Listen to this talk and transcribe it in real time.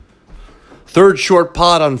Third short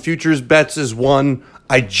pot on futures bets is one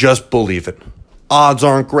I just believe it. Odds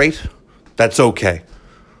aren't great. That's okay.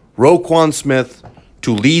 Roquan Smith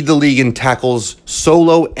to lead the league in tackles,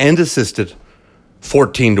 solo and assisted,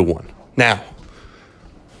 14-1. Now,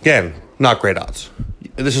 again, not great odds.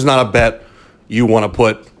 This is not a bet you want to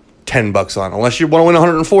put $10 on. Unless you want to win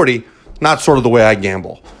 140, not sort of the way I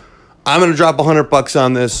gamble. I'm going to drop $100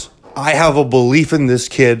 on this. I have a belief in this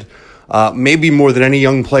kid, maybe more than any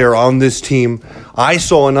young player on this team. I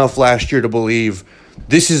saw enough last year to believe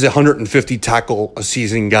this is a 150 tackle a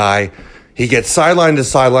season guy. He gets sideline to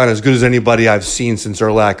sideline as good as anybody I've seen since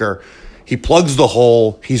Urlacher. He plugs the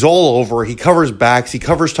hole. He's all over. He covers backs. He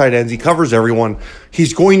covers tight ends. He covers everyone.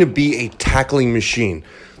 He's going to be a tackling machine.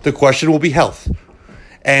 The question will be health.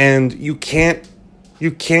 And you can't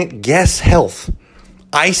guess health.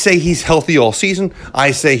 I say he's healthy all season.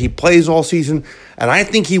 I say he plays all season. And I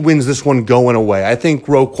think he wins this one going away. I think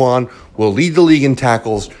Roquan will lead the league in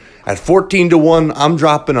tackles. At 14-1, I'm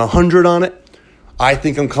dropping 100 on it. I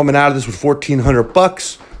think I'm coming out of this with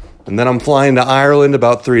 $1,400, and then I'm flying to Ireland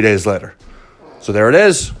about 3 days later. So there it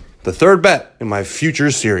is, the third bet in my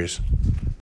futures series.